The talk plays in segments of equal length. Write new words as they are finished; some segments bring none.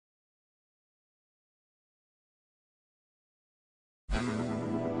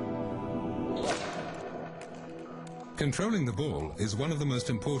Controlling the ball is one of the most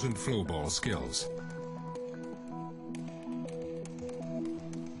important floorball skills.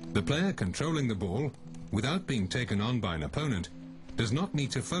 The player controlling the ball, without being taken on by an opponent, does not need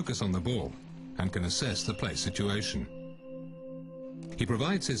to focus on the ball and can assess the play situation. He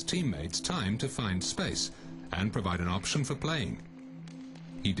provides his teammates time to find space and provide an option for playing.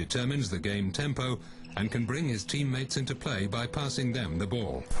 He determines the game tempo and can bring his teammates into play by passing them the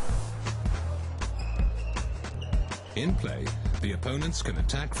ball. In play, the opponents can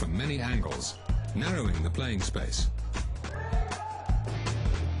attack from many angles, narrowing the playing space.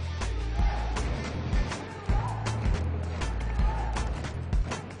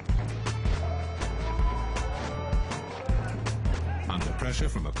 Under pressure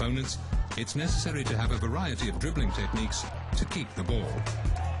from opponents, it's necessary to have a variety of dribbling techniques to keep the ball.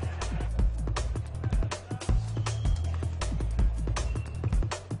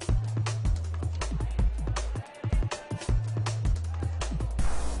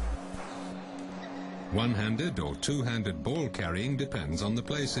 One-handed or two-handed ball carrying depends on the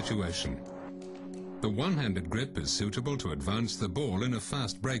play situation. The one-handed grip is suitable to advance the ball in a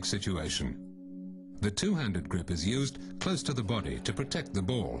fast break situation. The two-handed grip is used close to the body to protect the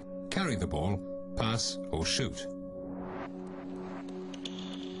ball, carry the ball, pass or shoot.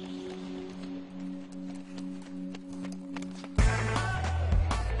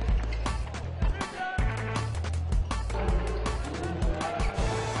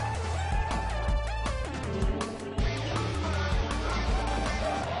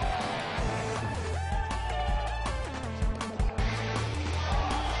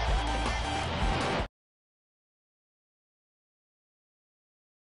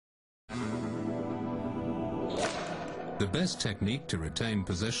 The best technique to retain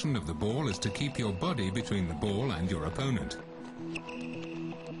possession of the ball is to keep your body between the ball and your opponent.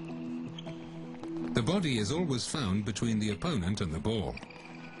 The body is always found between the opponent and the ball.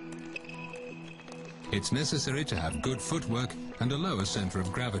 It's necessary to have good footwork and a lower center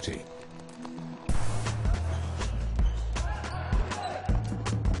of gravity.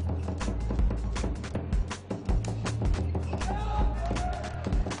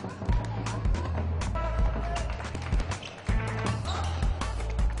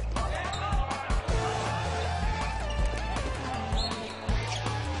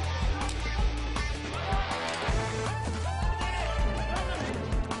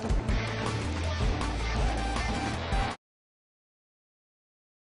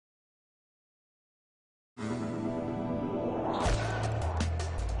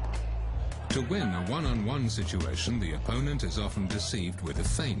 To win a one-on-one situation, the opponent is often deceived with a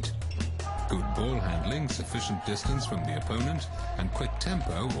feint. Good ball handling, sufficient distance from the opponent, and quick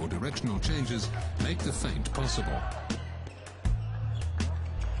tempo or directional changes make the feint possible.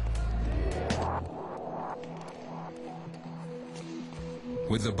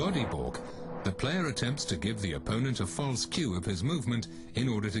 With the body balk, the player attempts to give the opponent a false cue of his movement in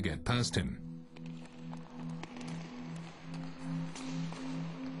order to get past him.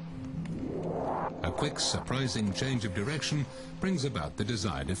 A quick, surprising change of direction brings about the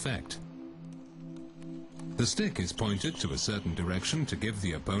desired effect. The stick is pointed to a certain direction to give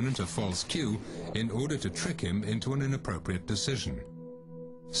the opponent a false cue in order to trick him into an inappropriate decision.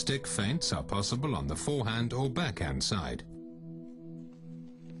 Stick feints are possible on the forehand or backhand side.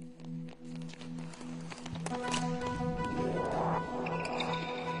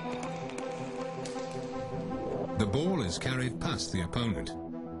 The ball is carried past the opponent.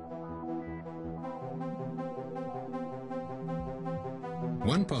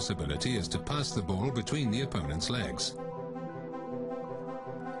 One possibility is to pass the ball between the opponent's legs.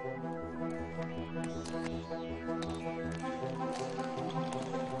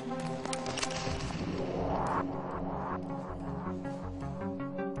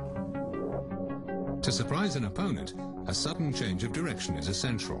 To surprise an opponent, a sudden change of direction is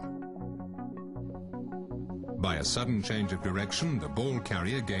essential. By a sudden change of direction, the ball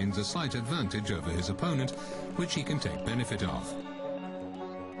carrier gains a slight advantage over his opponent, which he can take benefit of.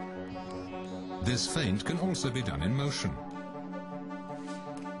 This feint can also be done in motion.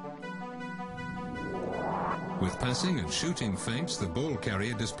 With passing and shooting feints, the ball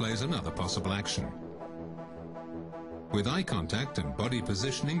carrier displays another possible action. With eye contact and body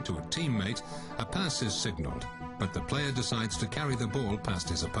positioning to a teammate, a pass is signaled, but the player decides to carry the ball past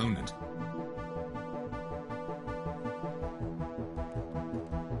his opponent.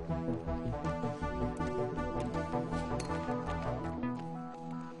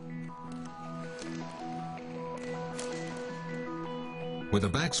 With a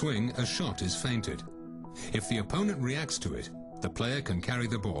backswing, a shot is feinted. If the opponent reacts to it, the player can carry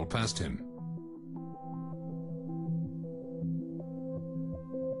the ball past him.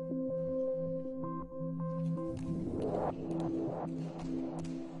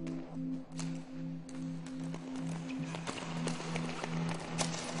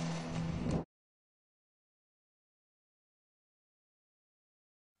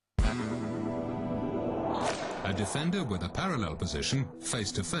 A defender with a parallel position,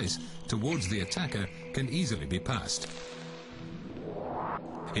 face-to-face, towards the attacker can easily be passed.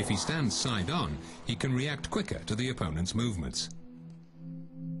 If he stands side-on, he can react quicker to the opponent's movements.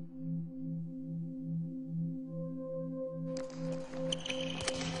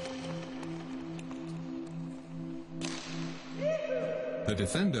 The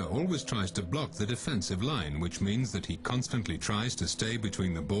defender always tries to block the defensive line, which means that he constantly tries to stay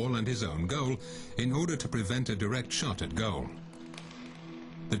between the ball and his own goal in order to prevent a direct shot at goal.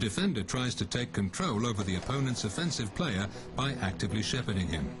 The defender tries to take control over the opponent's offensive player by actively shepherding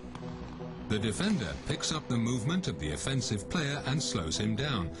him. The defender picks up the movement of the offensive player and slows him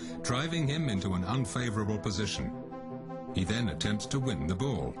down, driving him into an unfavorable position. He then attempts to win the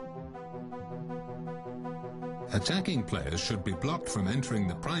ball. Attacking players should be blocked from entering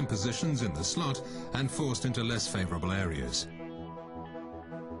the prime positions in the slot and forced into less favorable areas.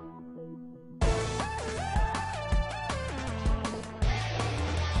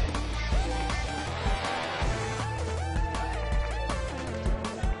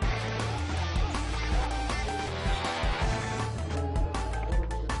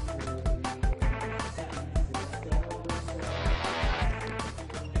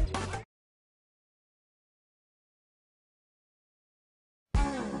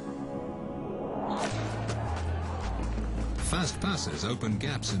 Fast passes open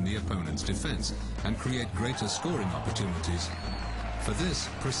gaps in the opponent's defense and create greater scoring opportunities. For this,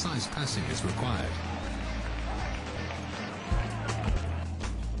 precise passing is required.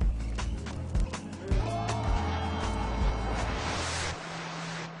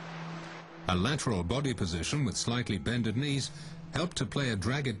 A lateral body position with slightly bended knees helps to play a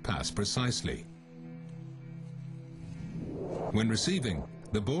dragged pass precisely. When receiving,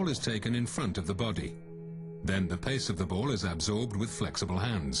 the ball is taken in front of the body. Then the pace of the ball is absorbed with flexible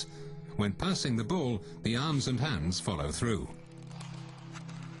hands. When passing the ball, the arms and hands follow through.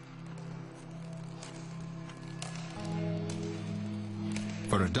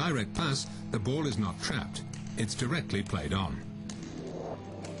 For a direct pass, the ball is not trapped. It's directly played on.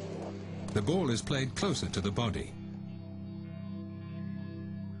 The ball is played closer to the body.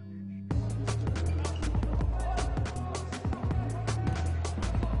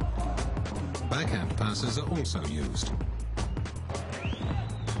 Backhand passes are also used.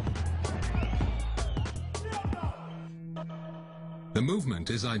 The movement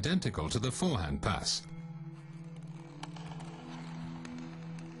is identical to the forehand pass.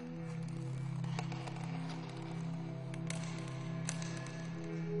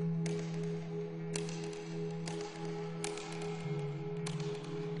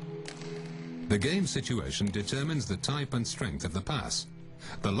 The game situation determines the type and strength of the pass.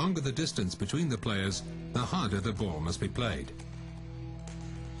 The longer the distance between the players, the harder the ball must be played.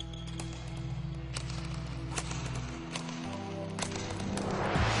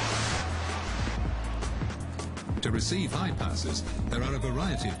 To receive high passes, there are a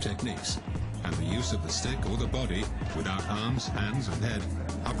variety of techniques, and the use of the stick or the body, without arms, hands and head,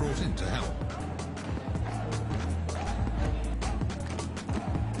 are brought in to help.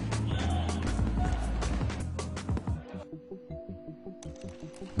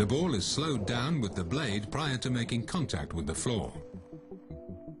 The ball is slowed down with the blade prior to making contact with the floor.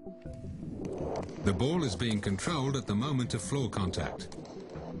 The ball is being controlled at the moment of floor contact.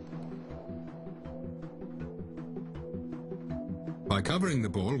 By covering the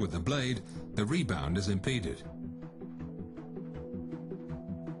ball with the blade, the rebound is impeded.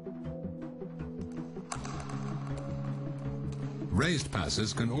 Raised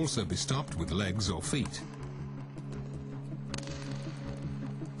passes can also be stopped with legs or feet.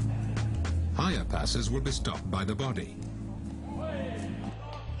 Higher passes will be stopped by the body.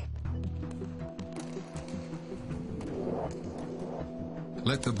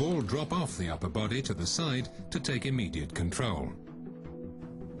 Let the ball drop off the upper body to the side to take immediate control.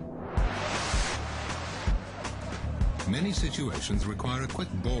 Many situations require a quick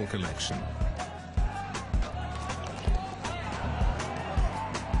ball collection.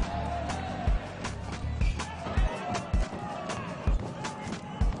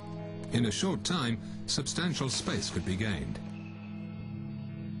 In a short time, substantial space could be gained.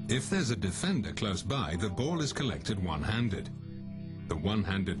 If there's a defender close by, the ball is collected one-handed. The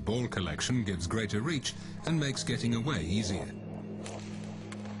one-handed ball collection gives greater reach and makes getting away easier.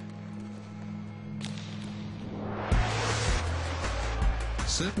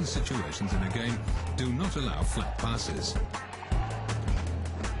 certain situations in a game do not allow flat passes.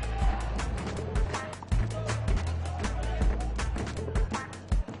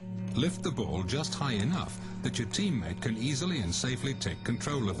 Lift the ball just high enough that your teammate can easily and safely take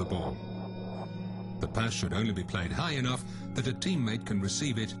control of the ball. The pass should only be played high enough that a teammate can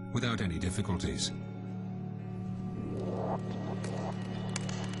receive it without any difficulties.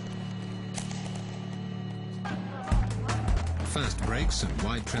 Fast breaks and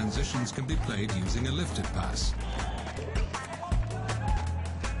wide transitions can be played using a lifted pass.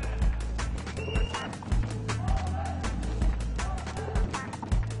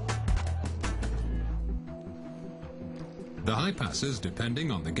 The high passes,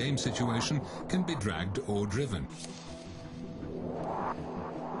 depending on the game situation, can be dragged or driven.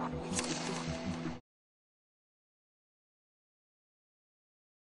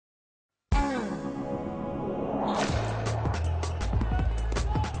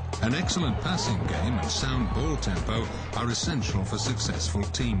 An excellent passing game and sound ball tempo are essential for successful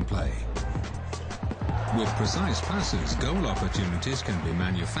team play. With precise passes, goal opportunities can be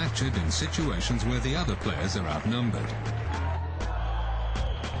manufactured in situations where the other players are outnumbered.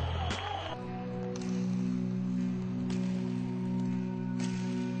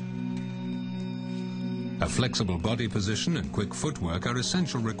 A flexible body position and quick footwork are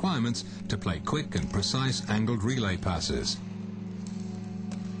essential requirements to play quick and precise angled relay passes.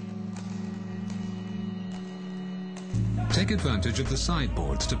 Take advantage of the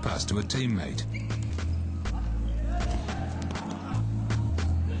sideboards to pass to a teammate.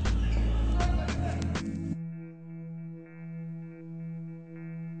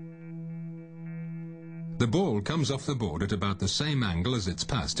 The ball comes off the board at about the same angle as it's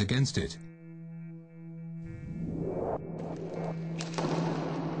passed against it.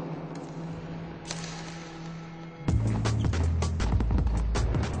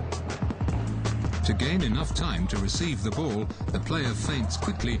 To gain enough time to receive the ball, the player feints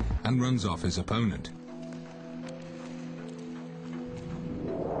quickly and runs off his opponent.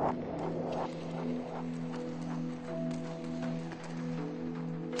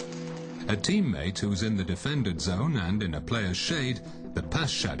 A teammate who's in the defended zone and in a player's shade, the pass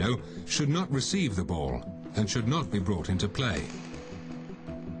shadow, should not receive the ball and should not be brought into play.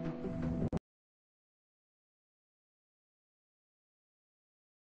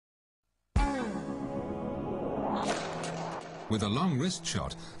 With a long wrist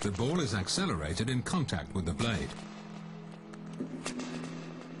shot, the ball is accelerated in contact with the blade.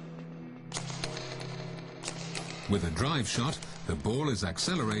 With a drive shot, the ball is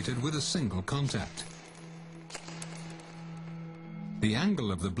accelerated with a single contact. The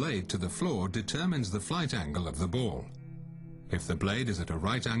angle of the blade to the floor determines the flight angle of the ball. If the blade is at a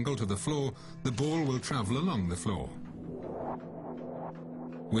right angle to the floor, the ball will travel along the floor.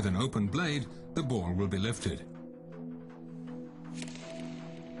 With an open blade, the ball will be lifted.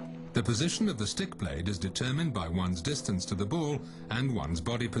 The position of the stick blade is determined by one's distance to the ball and one's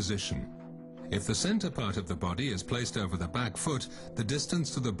body position. If the center part of the body is placed over the back foot, the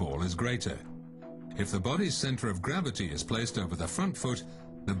distance to the ball is greater. If the body's center of gravity is placed over the front foot,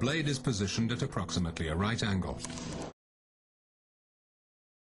 the blade is positioned at approximately a right angle.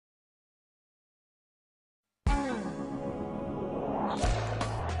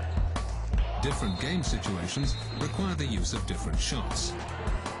 Different game situations require the use of different shots.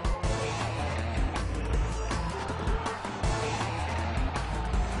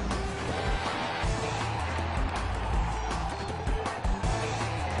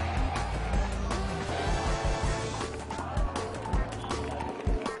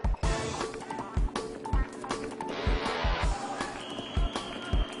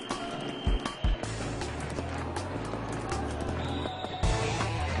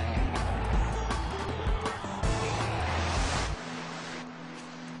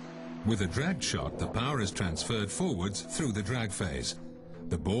 With a drag shot, the power is transferred forwards through the drag phase.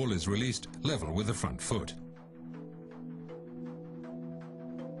 The ball is released level with the front foot.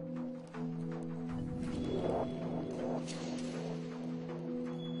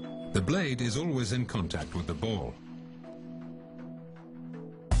 The blade is always in contact with the ball.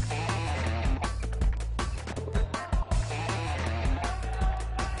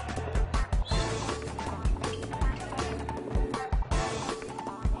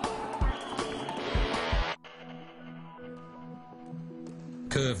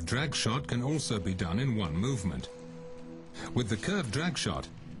 Curved drag shot can also be done in one movement. With the curved drag shot,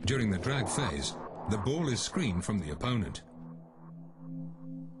 during the drag phase, the ball is screened from the opponent.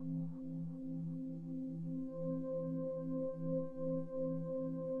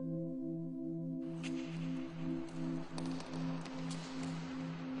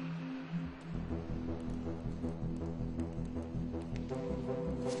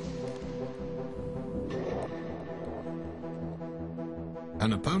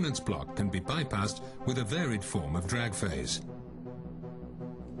 An opponent's block can be bypassed with a varied form of drag phase.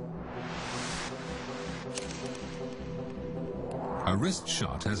 A wrist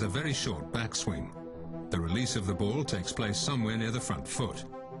shot has a very short backswing. The release of the ball takes place somewhere near the front foot.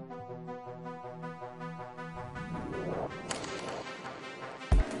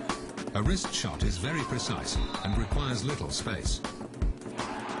 A wrist shot is very precise and requires little space.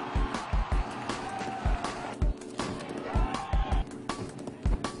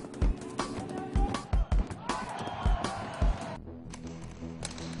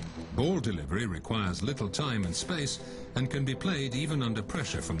 Ball delivery requires little time and space and can be played even under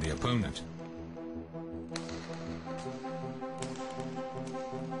pressure from the opponent.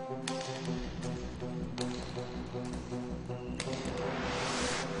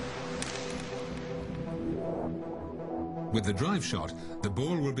 With the drive shot, the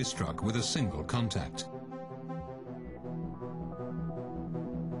ball will be struck with a single contact.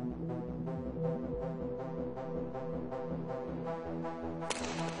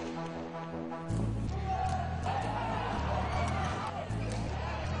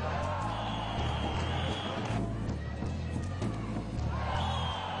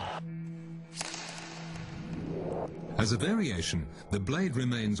 As a variation, the blade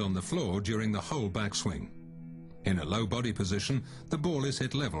remains on the floor during the whole backswing. In a low body position, the ball is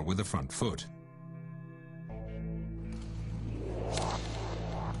hit level with the front foot.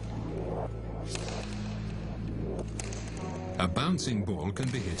 A bouncing ball can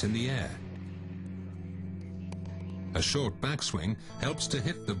be hit in the air. A short backswing helps to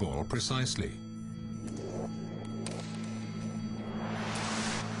hit the ball precisely.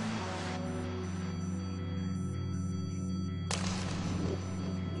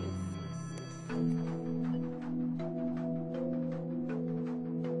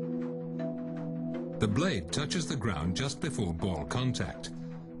 The blade touches the ground just before ball contact.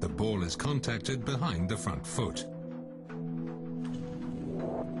 The ball is contacted behind the front foot.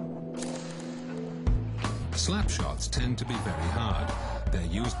 Slap shots tend to be very hard. They're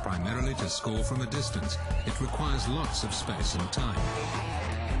used primarily to score from a distance. It requires lots of space and time.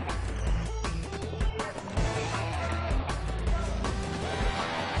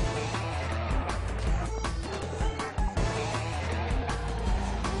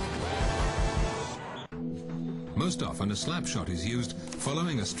 Most often a slap shot is used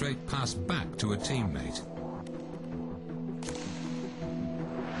following a straight pass back to a teammate.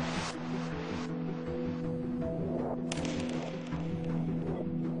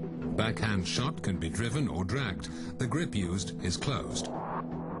 Backhand shot can be driven or dragged. The grip used is closed.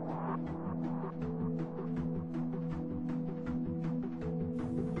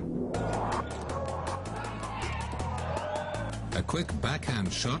 A quick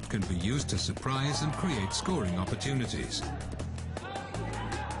backhand shot can be used to surprise and create scoring opportunities.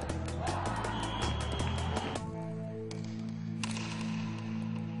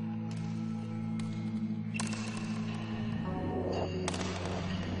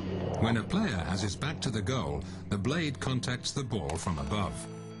 When a player has his back to the goal, the blade contacts the ball from above.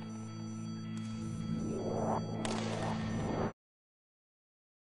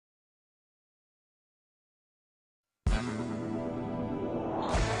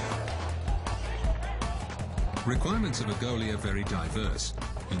 Requirements of a goalie are very diverse.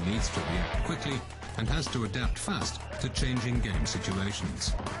 He needs to react quickly and has to adapt fast to changing game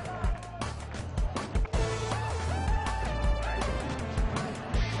situations.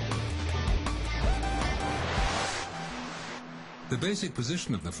 The basic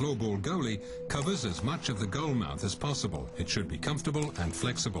position of the floorball goalie covers as much of the goal mouth as possible. It should be comfortable and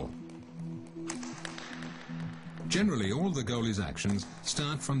flexible. Generally, all the goalie's actions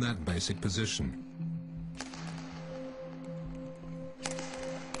start from that basic position.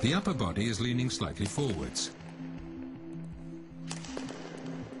 The upper body is leaning slightly forwards.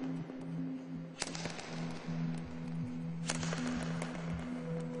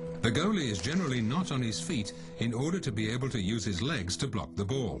 The goalie is generally not on his feet in order to be able to use his legs to block the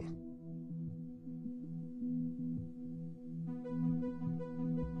ball.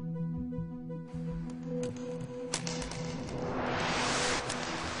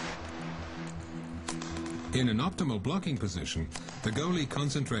 In an optimal blocking position, the goalie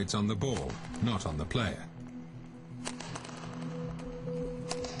concentrates on the ball, not on the player.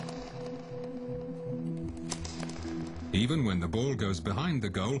 Even when the ball goes behind the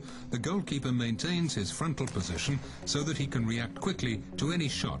goal, the goalkeeper maintains his frontal position so that he can react quickly to any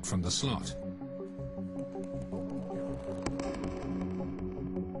shot from the slot.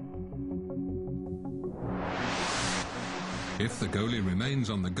 If the goalie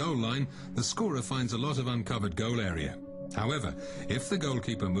remains on the goal line, the scorer finds a lot of uncovered goal area. However, if the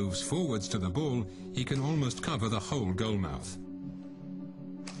goalkeeper moves forwards to the ball, he can almost cover the whole goal mouth.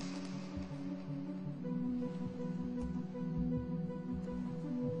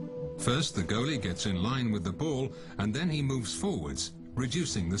 First, the goalie gets in line with the ball, and then he moves forwards,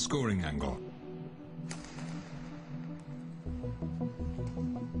 reducing the scoring angle.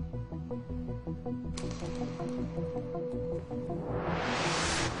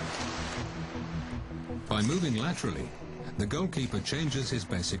 By moving laterally, the goalkeeper changes his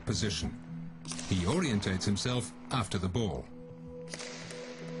basic position. He orientates himself after the ball.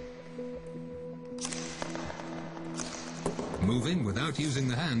 Moving without using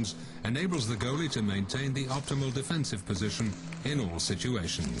the hands enables the goalie to maintain the optimal defensive position in all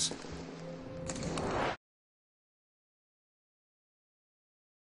situations.